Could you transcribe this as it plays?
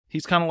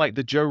He's kind of like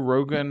the Joe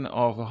Rogan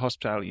of the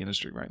hospitality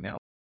industry right now.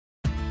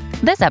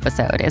 This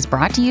episode is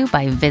brought to you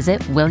by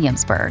Visit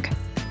Williamsburg.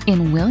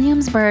 In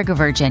Williamsburg,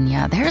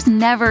 Virginia, there's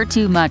never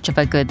too much of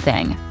a good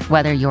thing.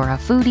 Whether you're a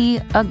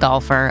foodie, a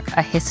golfer,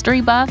 a history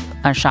buff,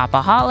 a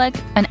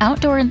shopaholic, an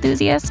outdoor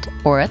enthusiast,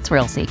 or a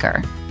thrill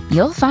seeker,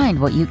 you'll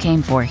find what you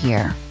came for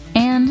here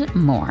and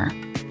more.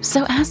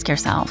 So ask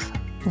yourself,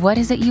 what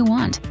is it you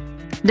want?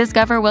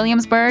 Discover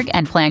Williamsburg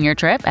and plan your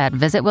trip at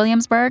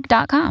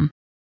visitwilliamsburg.com.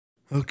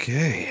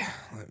 Okay,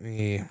 let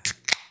me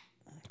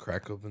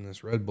crack open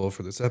this Red Bull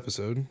for this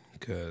episode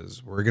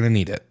because we're going to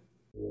need it.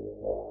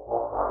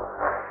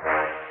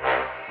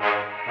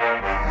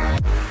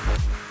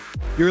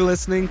 You're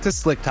listening to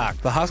Slick Talk,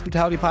 the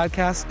hospitality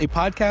podcast, a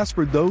podcast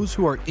for those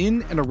who are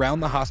in and around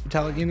the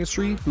hospitality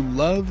industry who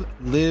love,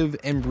 live,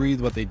 and breathe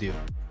what they do.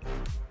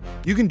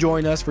 You can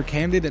join us for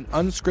candid and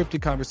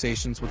unscripted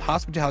conversations with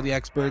hospitality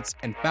experts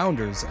and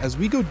founders as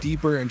we go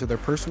deeper into their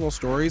personal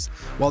stories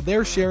while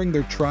they're sharing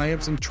their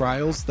triumphs and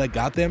trials that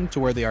got them to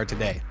where they are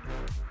today.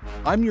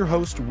 I'm your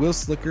host, Will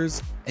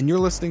Slickers, and you're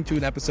listening to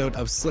an episode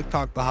of Slick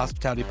Talk, the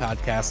hospitality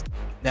podcast.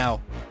 Now,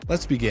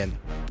 let's begin.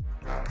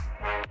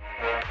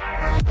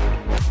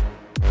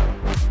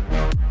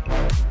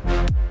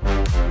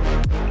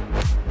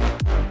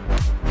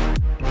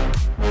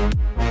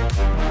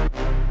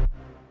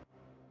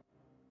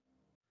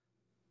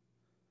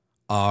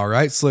 All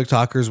right, Slick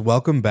Talkers,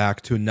 welcome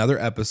back to another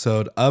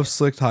episode of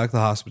Slick Talk, the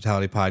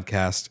hospitality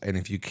podcast. And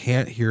if you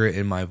can't hear it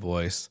in my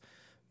voice,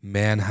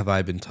 man, have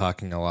I been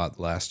talking a lot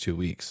the last 2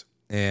 weeks.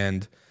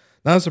 And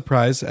not a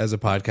surprise as a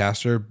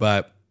podcaster,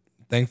 but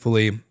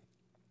thankfully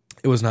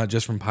it was not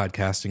just from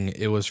podcasting.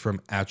 It was from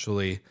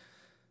actually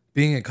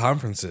being at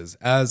conferences,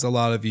 as a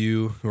lot of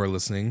you who are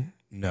listening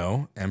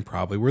know and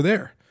probably were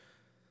there.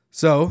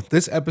 So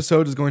this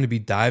episode is going to be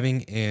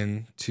diving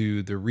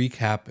into the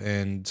recap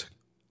and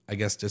I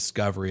guess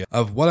discovery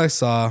of what I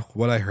saw,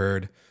 what I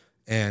heard,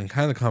 and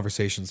kind of the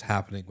conversations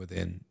happening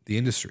within the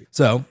industry.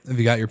 So if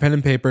you got your pen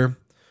and paper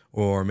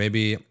or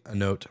maybe a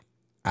note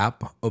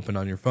app open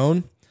on your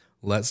phone,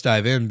 let's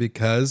dive in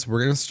because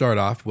we're going to start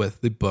off with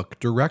the Book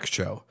Direct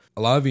Show.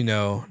 A lot of you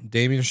know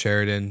Damian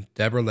Sheridan,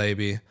 Deborah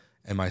Leiby,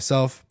 and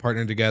myself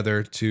partnered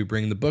together to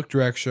bring the Book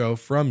Direct Show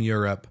from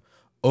Europe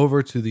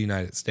over to the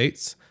United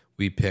States.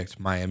 We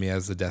picked Miami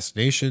as the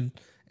destination.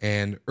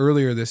 And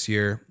earlier this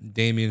year,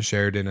 Damian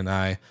Sheridan and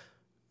I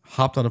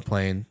hopped on a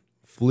plane,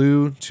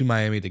 flew to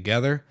Miami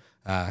together.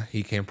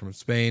 He came from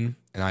Spain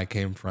and I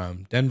came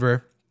from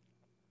Denver.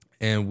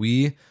 And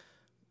we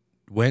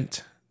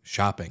went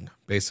shopping,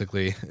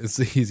 basically. It's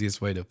the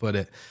easiest way to put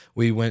it.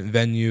 We went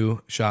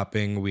venue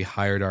shopping. We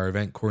hired our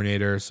event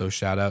coordinator. So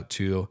shout out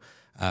to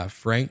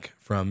Frank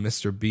from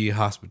Mr. B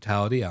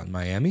Hospitality out in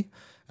Miami.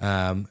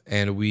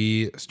 And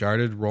we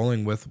started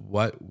rolling with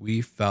what we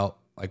felt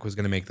like was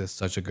going to make this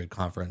such a good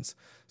conference.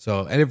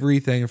 So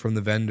everything from the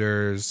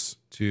vendors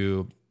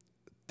to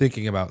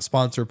thinking about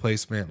sponsor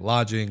placement,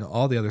 lodging,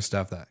 all the other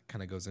stuff that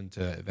kind of goes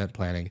into event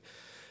planning.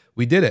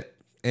 We did it.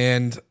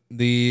 And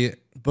the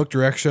Book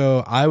Direct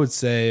Show, I would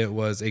say,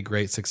 was a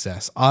great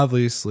success.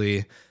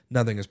 Obviously,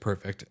 nothing is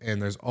perfect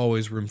and there's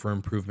always room for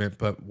improvement,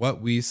 but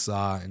what we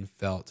saw and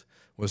felt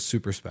was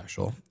super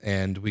special.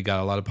 And we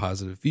got a lot of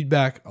positive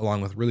feedback along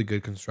with really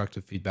good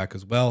constructive feedback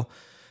as well.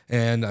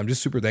 And I'm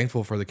just super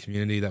thankful for the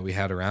community that we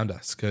had around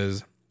us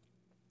because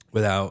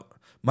without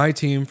my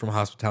team from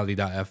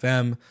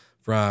hospitality.fm,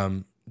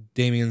 from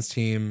Damian's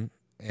team,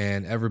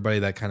 and everybody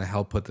that kind of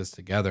helped put this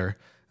together,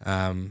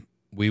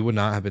 we would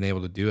not have been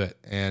able to do it.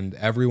 And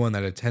everyone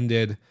that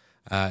attended,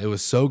 it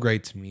was so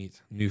great to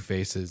meet new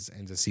faces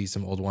and to see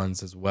some old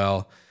ones as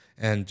well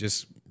and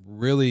just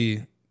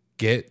really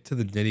get to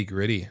the nitty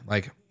gritty.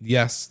 Like,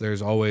 yes,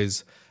 there's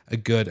always a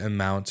good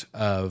amount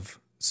of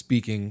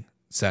speaking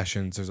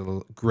sessions. There's a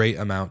great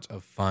amount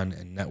of fun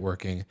and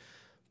networking,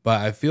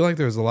 but I feel like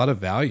there's a lot of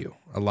value.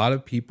 A lot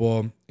of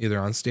people, either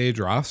on stage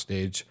or off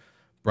stage,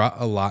 brought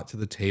a lot to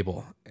the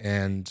table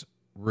and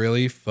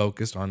really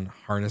focused on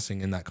harnessing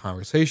in that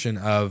conversation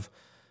of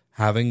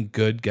having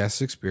good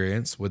guest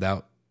experience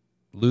without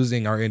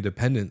losing our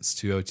independence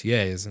to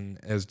OTAs. And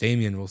as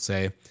Damian will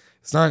say,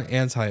 it's not an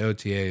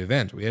anti-OTA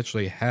event. We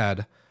actually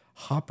had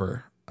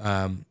Hopper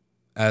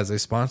as a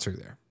sponsor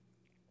there.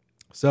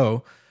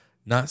 So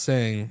not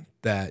saying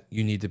that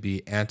you need to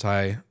be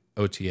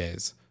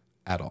anti-OTAs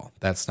at all.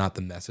 That's not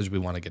the message we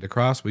want to get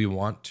across. We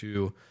want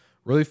to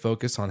really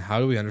focus on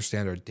how do we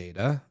understand our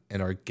data and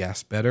our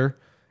guests better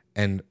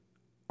and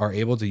are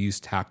able to use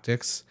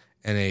tactics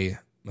in a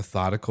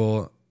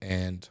methodical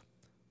and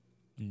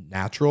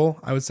natural,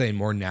 I would say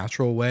more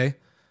natural way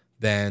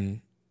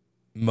than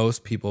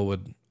most people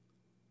would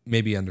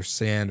maybe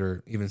understand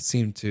or even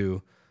seem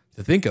to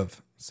think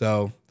of.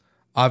 So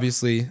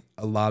obviously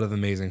a lot of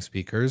amazing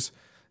speakers.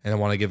 And I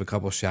want to give a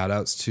couple shout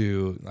outs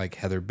to like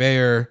Heather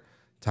Bayer,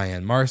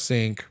 Tyann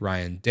Marsink,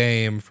 Ryan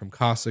Dame from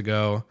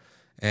Casago,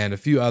 and a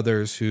few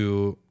others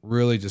who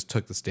really just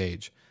took the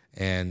stage.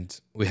 And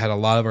we had a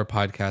lot of our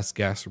podcast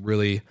guests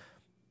really,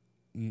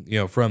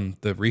 from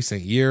the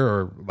recent year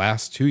or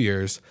last 2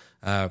 years,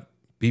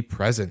 be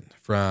present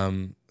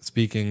from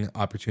speaking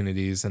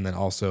opportunities and then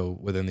also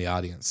within the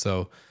audience.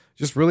 So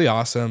just really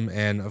awesome.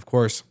 And of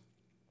course,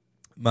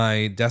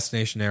 my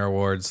Destination Air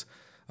Awards,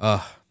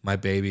 my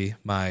baby,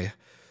 my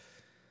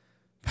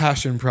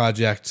passion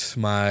project,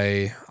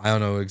 I don't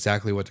know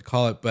exactly what to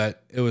call it,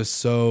 but it was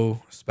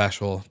so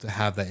special to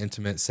have that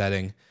intimate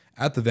setting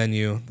at the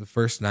venue the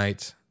first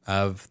night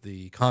of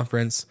the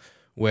conference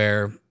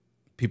where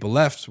people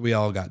left. We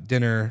all got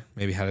dinner,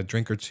 maybe had a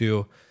drink or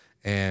two,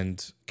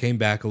 and came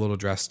back a little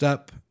dressed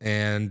up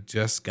and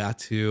just got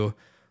to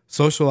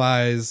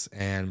socialize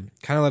and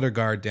kind of let our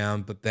guard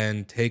down, but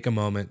then take a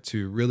moment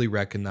to really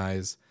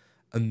recognize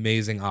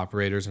amazing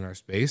operators in our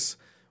space.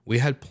 We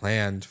had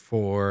planned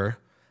for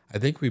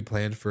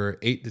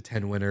 8 to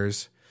 10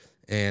 winners,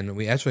 and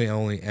we actually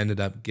only ended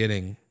up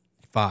getting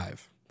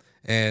 5.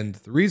 And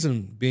the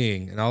reason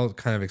being, and I'll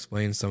kind of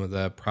explain some of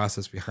the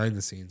process behind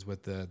the scenes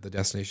with the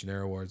Destination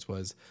Air Awards,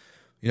 was,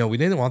 we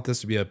didn't want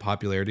this to be a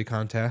popularity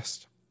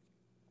contest.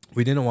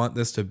 We didn't want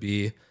this to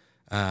be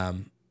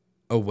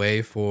a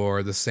way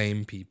for the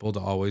same people to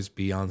always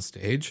be on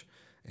stage.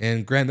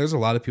 And granted, there's a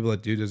lot of people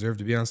that do deserve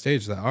to be on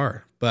stage that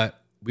are,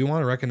 but we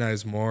want to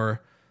recognize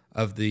more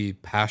of the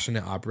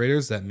passionate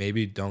operators that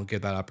maybe don't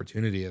get that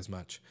opportunity as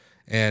much.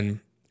 And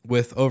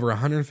with over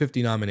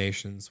 150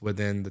 nominations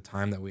within the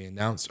time that we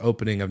announced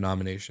opening of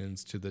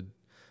nominations to the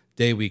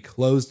day we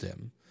closed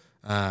them,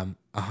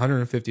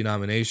 150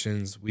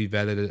 nominations, we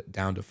vetted it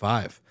down to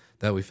 5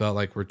 that we felt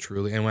like were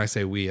truly, and when I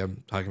say we,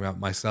 I'm talking about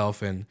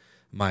myself and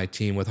my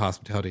team with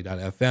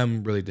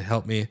hospitality.fm really to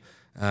help me.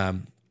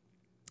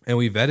 And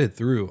we vetted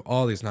through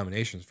all these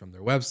nominations, from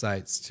their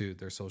websites to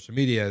their social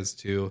medias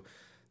to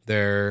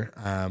their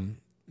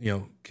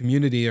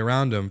community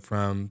around them,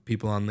 from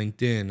people on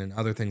LinkedIn and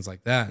other things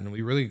like that. And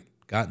we really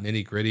got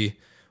nitty gritty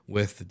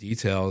with the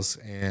details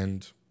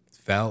and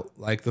felt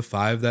like the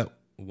 5 that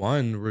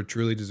won were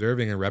truly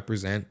deserving and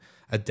represent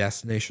a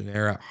Destination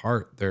Air at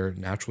heart. They're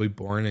naturally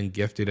born and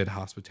gifted at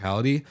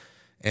hospitality,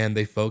 and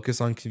they focus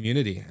on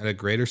community at a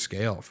greater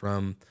scale,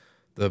 from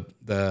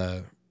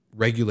the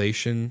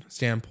regulation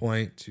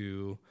standpoint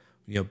to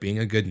being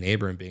a good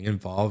neighbor and being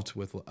involved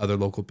with other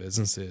local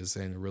businesses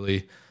and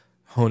really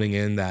honing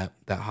in that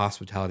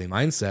hospitality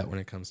mindset when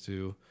it comes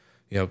to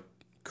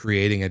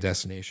creating a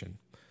destination.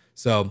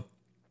 So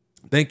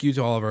thank you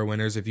to all of our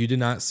winners. If you did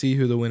not see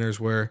who the winners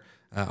were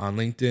on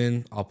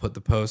LinkedIn, I'll put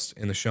the post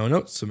in the show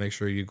notes, so make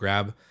sure you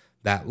grab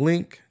that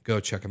link, go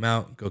check them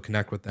out, go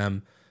connect with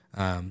them.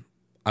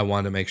 I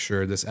want to make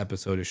sure this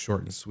episode is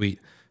short and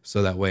sweet,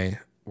 so that way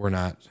we're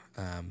not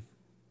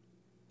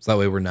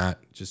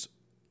just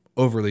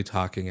overly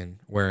talking and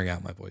wearing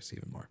out my voice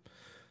even more.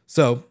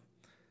 So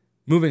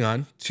moving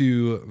on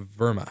to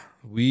VRMA.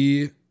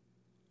 We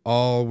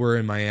all were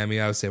in Miami.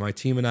 I would say my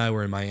team and I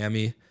were in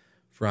Miami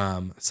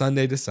from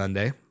Sunday to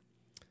Sunday.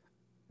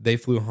 They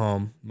flew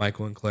home.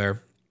 Michael and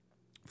Claire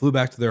flew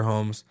back to their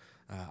homes,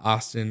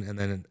 Austin and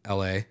then in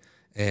LA.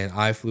 And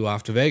I flew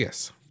off to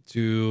Vegas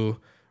to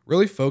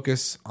really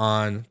focus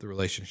on the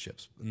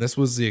relationships. And this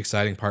was the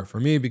exciting part for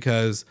me,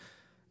 because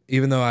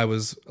even though I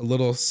was a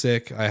little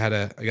sick, I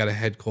got a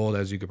head cold,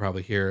 as you could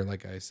probably hear,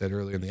 like I said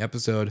earlier in the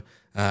episode,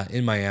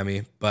 in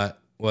Miami,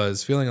 but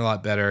was feeling a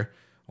lot better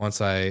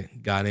once I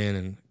got in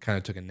and kind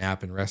of took a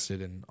nap and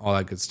rested and all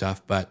that good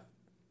stuff. But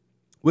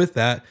with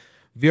that,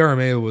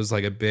 VRMA was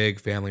like a big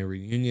family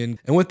reunion.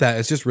 And with that,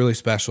 it's just really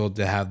special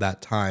to have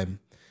that time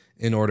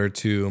in order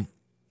to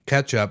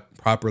catch up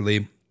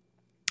properly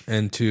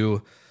and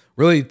to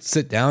really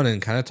sit down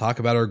and kind of talk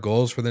about our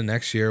goals for the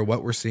next year,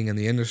 what we're seeing in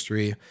the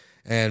industry.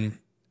 And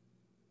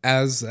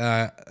as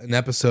an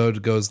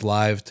episode goes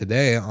live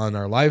today on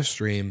our live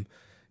stream,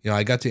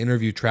 I got to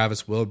interview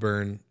Travis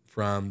Wilburn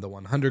from the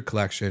 100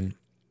 Collection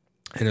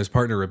and his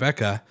partner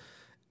Rebecca,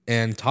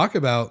 and talk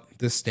about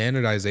this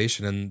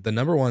standardization. And the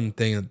number one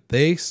thing that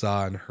they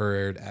saw and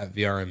heard at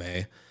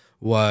VRMA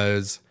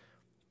was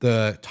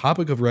the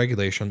topic of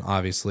regulation,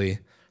 obviously,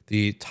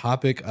 the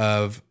topic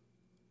of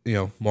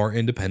more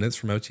independence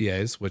from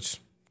OTAs, which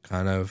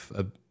kind of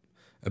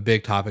a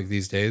big topic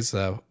these days,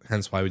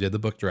 hence why we did the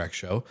Book Direct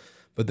show.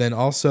 But then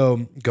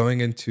also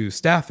going into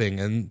staffing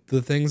and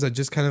the things that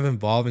just kind of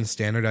involve in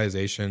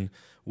standardization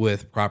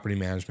with property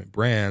management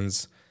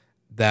brands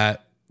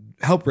that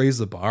help raise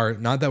the bar.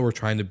 Not that we're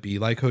trying to be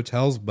like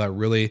hotels, but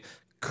really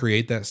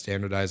create that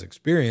standardized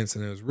experience.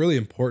 And it was a really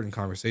important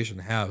conversation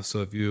to have.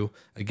 So if you,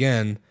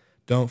 again,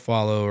 don't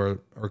follow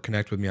or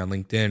connect with me on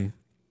LinkedIn,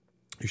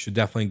 you should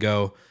definitely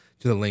go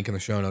to the link in the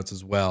show notes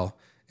as well.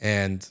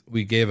 And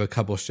we gave a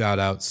couple shout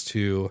outs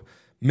to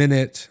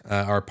Minute,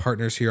 our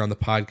partners here on the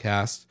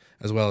podcast,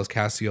 as well as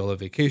Cassiola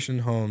Vacation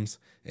Homes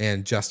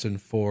and Justin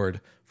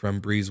Ford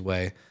from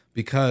Breezeway,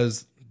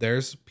 because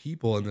there's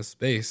people in this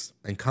space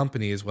and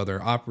companies,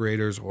 whether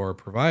operators or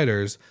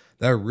providers,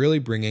 that are really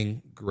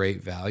bringing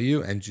great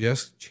value and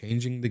just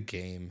changing the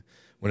game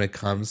when it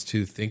comes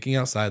to thinking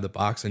outside the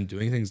box and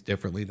doing things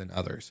differently than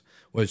others,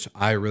 which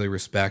I really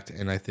respect.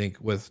 And I think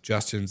with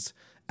Justin's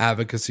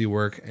advocacy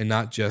work, and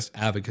not just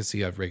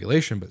advocacy of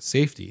regulation, but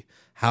safety,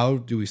 how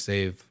do we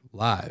save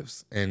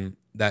lives. And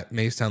that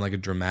may sound like a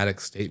dramatic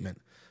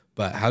statement,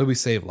 but how do we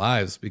save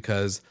lives?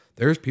 Because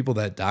there's people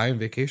that die in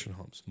vacation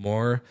homes,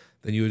 more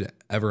than you would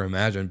ever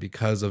imagine,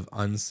 because of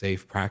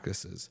unsafe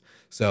practices.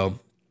 So,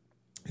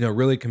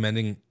 really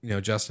commending,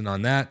 Justin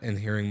on that, and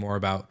hearing more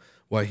about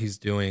what he's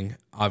doing.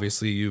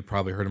 Obviously, you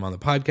probably heard him on the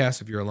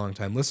podcast if you're a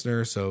longtime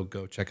listener, so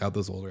go check out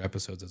those older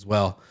episodes as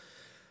well.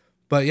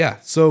 But yeah,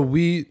 so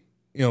we,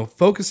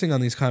 focusing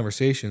on these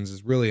conversations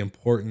is really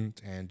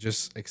important and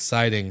just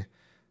exciting,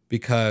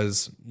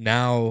 because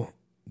now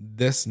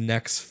this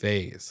next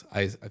phase,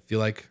 I feel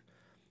like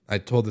I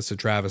told this to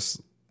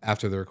Travis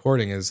after the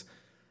recording, is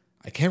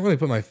I can't really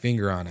put my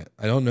finger on it.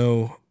 I don't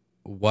know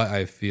what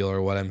I feel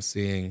or what I'm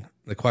seeing.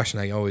 The question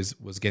I always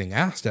was getting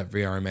asked at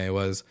VRMA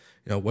was,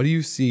 what do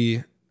you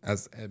see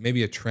as,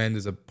 maybe a trend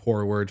is a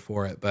poor word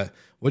for it, but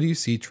what do you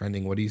see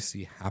trending? What do you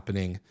see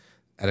happening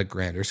at a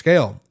grander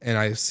scale? And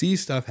I see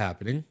stuff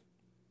happening.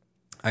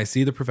 I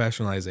see the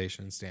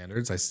professionalization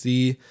standards. I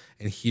see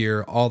and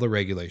hear all the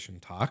regulation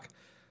talk,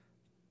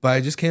 but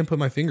I just can't put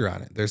my finger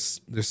on it. There's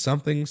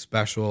something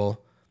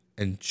special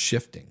and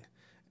shifting,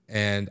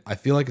 and I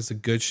feel like it's a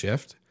good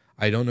shift.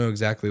 I don't know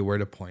exactly where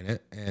to point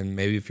it, and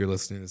maybe if you're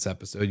listening to this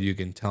episode, you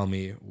can tell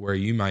me where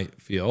you might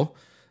feel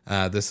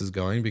this is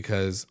going,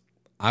 because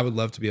I would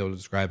love to be able to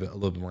describe it a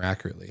little bit more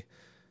accurately.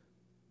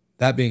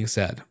 That being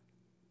said,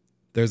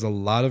 there's a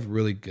lot of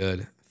really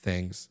good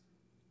things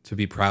to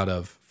be proud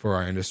of for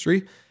our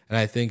industry. And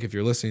I think if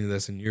you're listening to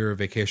this and you're a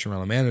vacation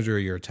rental manager,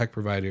 you're a tech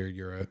provider,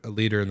 you're a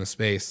leader in the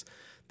space,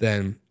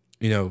 then,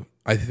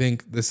 I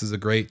think this is a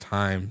great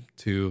time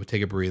to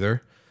take a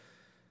breather,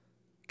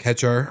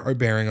 catch our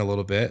bearing a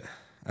little bit.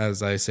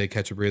 As I say,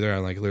 catch a breather, I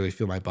literally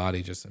feel my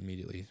body just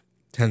immediately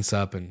tense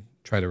up and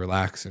try to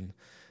relax. And,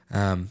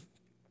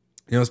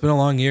 it's been a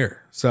long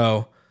year.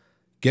 So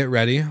get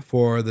ready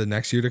for the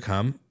next year to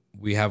come.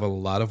 We have a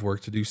lot of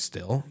work to do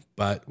still,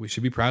 but we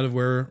should be proud of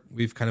where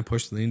we've kind of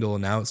pushed the needle.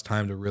 And now it's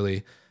time to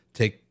really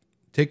take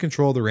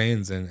control of the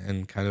reins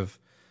and kind of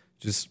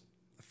just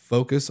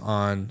focus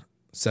on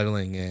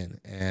settling in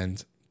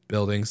and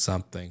building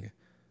something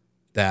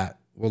that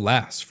will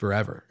last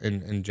forever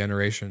and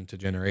generation to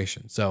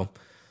generation. So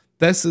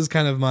this is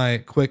kind of my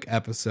quick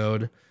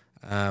episode.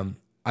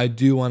 I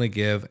do want to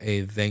give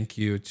a thank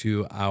you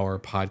to our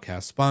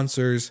podcast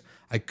sponsors.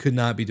 I could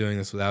not be doing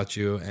this without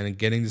you, and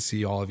getting to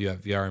see all of you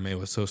at VRMA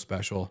was so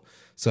special.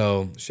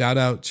 So shout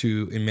out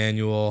to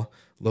Emmanuel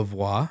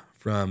Lavoie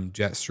from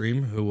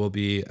Jetstream, who will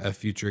be a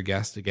future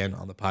guest again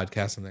on the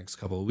podcast in the next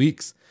couple of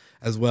weeks,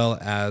 as well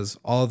as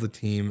all of the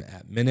team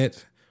at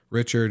Minute,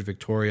 Richard,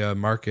 Victoria,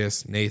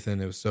 Marcus,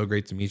 Nathan. It was so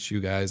great to meet you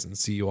guys and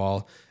see you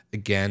all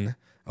again.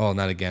 Oh,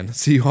 not again.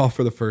 See you all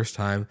for the first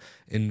time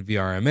in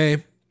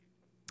VRMA,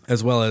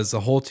 as well as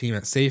the whole team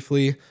at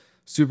Safely.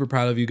 Super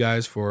proud of you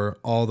guys for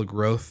all the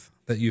growth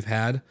that you've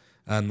had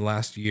in the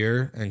last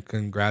year, and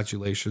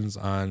congratulations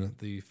on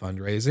the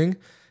fundraising.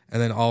 And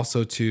then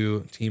also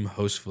to Team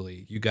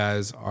Hostfully. You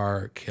guys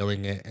are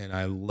killing it, and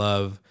I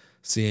love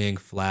seeing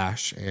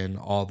Flash and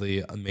all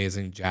the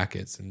amazing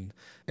jackets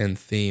and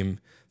theme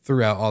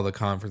throughout all the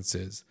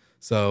conferences.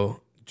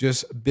 So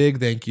just big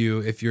thank you.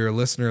 If you're a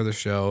listener of the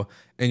show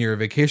and you're a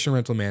vacation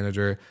rental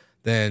manager,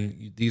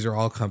 then these are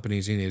all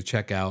companies you need to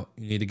check out.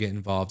 You need to get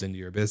involved into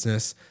your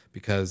business,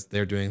 because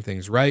they're doing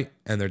things right,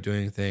 and they're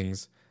doing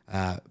things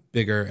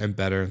bigger and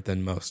better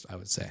than most, I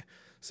would say.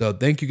 So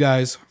thank you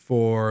guys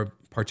for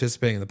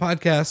participating in the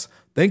podcast.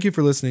 Thank you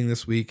for listening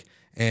this week.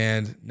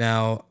 And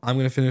now I'm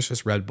going to finish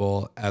this Red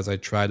Bull as I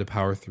try to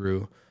power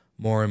through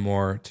more and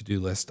more to-do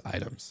list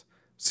items.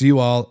 See you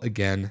all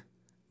again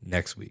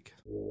next week.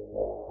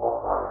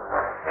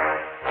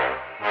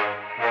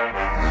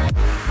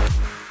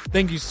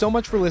 Thank you so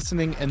much for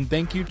listening, and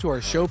thank you to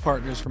our show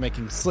partners for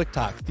making Slick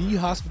Talk, the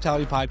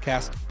hospitality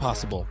podcast,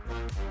 possible.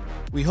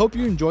 We hope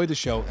you enjoyed the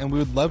show, and we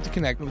would love to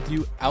connect with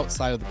you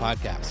outside of the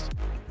podcast.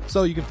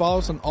 So you can follow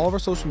us on all of our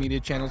social media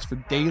channels for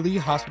daily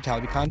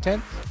hospitality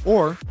content,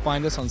 or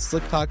find us on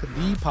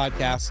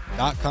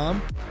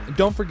slicktalkthepodcast.com. And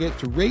don't forget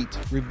to rate,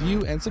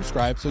 review, and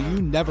subscribe so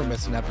you never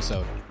miss an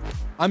episode.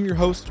 I'm your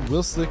host,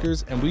 Will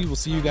Slickers, and we will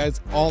see you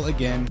guys all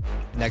again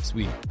next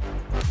week.